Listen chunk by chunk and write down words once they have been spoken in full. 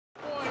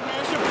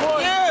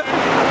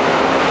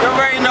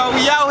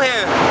we out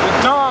here. The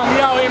Dawn,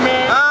 we out here,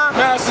 man.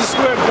 Madison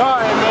Square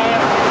Garden,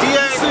 man. You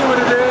see what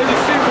it is, you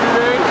see what it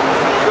is.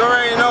 You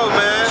already know,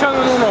 man.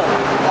 Chillin' on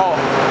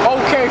a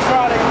okay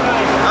Friday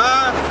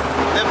night.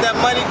 Live that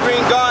money green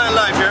garden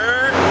life, you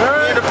heard?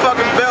 We in the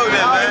fucking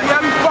building, man.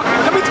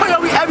 Let me tell you,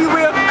 we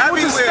everywhere.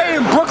 We just stay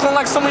in Brooklyn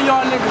like some of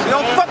y'all niggas, We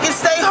don't fucking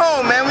stay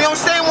home, man. We don't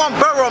stay in one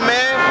borough,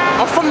 man.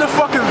 I'm from the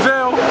fucking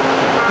Ville,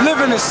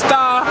 living in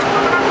style,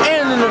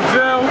 and in the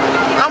Ville.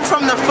 I'm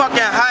from the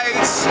fucking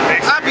Heights.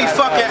 I be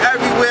fucking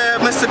everywhere,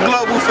 Mr.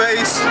 Global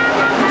Face.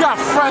 You got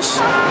Fresh,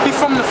 he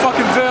from the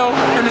fucking Ville,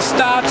 and the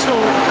style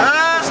too.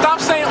 Stop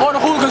saying all the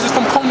hooligans is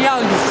from Coney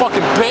Island, you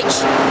fucking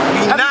bitch.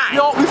 We not.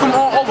 Yo, we from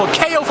all over.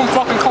 KO from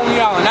fucking Coney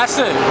Island, that's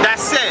it.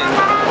 That's it.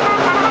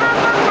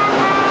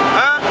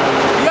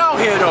 We out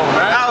here though,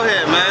 man. Out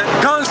here, man.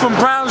 Guns from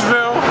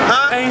Brownsville,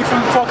 and he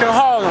from fucking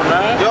Harlem,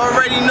 man. You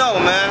already know,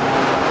 man.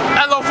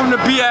 Hello from the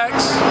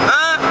BX.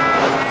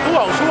 Who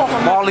else? Who else?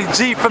 Marley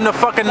G from the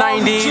fucking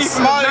 90s.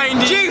 Marley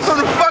G from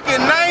the fucking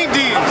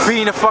 90s.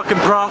 Being the fucking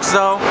Bronx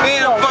though.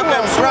 Being the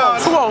fucking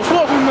Bronx. Who else? Who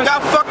else we missing?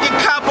 Got fucking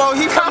Capo,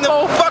 he from the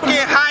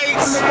fucking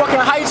Heights. From the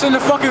fucking Heights and the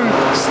fucking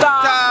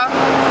style.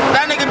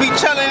 That nigga be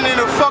chilling in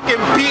the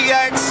fucking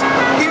BX.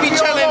 He be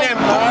chilling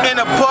in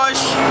the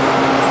bush.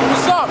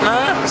 What's up,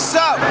 man? What's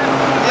up?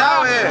 You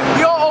out here?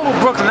 We all over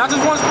Brooklyn, not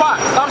just one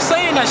spot. Stop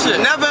saying that shit.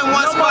 Never in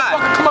one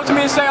spot. Come up to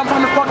me and say I'm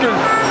from the fucking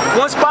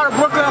one spot of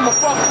Brooklyn, I'ma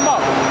fuck them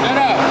up.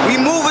 We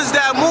movers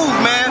that move,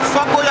 man.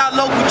 Fuck all y'all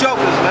local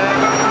jokers, man.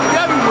 We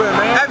everywhere,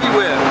 man.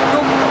 Everywhere.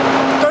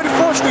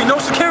 34th Street, no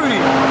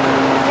security.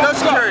 No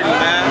security,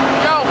 man.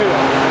 We out here.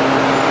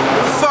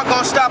 What the fuck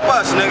gonna stop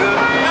us, nigga?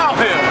 We out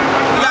here.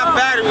 We got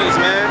batteries,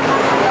 man.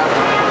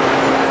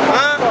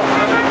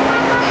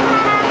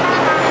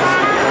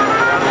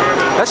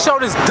 Let's show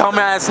this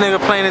dumbass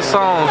nigga playing his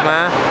songs,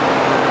 man.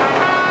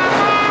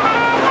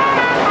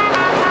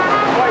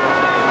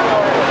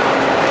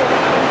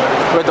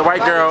 With the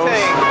white girls,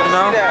 you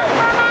know?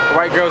 The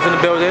white girls in the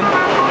building.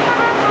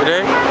 You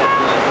there?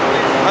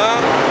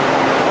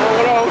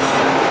 What else?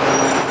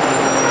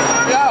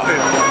 We out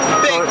here.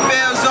 Big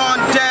bells on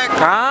deck.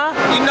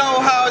 You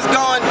know how it's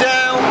going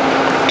down.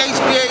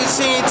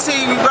 h.b.h,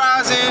 we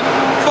rising.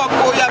 Fuck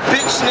all y'all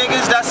bitch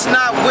niggas that's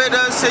not with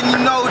us, and you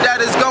know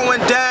that it's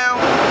going down.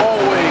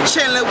 Always.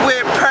 Chillin'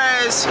 with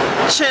press,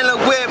 chillin'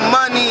 with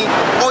money.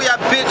 All y'all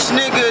bitch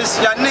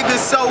niggas, y'all niggas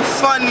so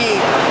funny.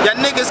 Y'all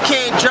niggas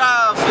can't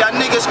drive, y'all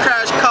niggas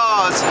crash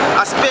cars.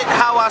 I spit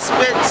how I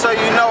spit, so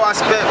you know I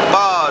spit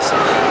bars.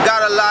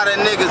 Got a lot of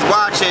niggas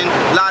watching,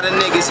 a lot of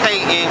niggas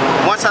hating.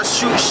 Once I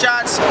shoot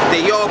shots,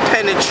 they all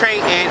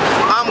penetrating.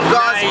 I'm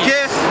God's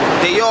gift,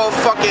 they all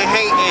fucking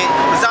hating.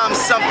 Cause I'm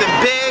something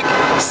big,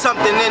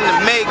 something in the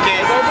making.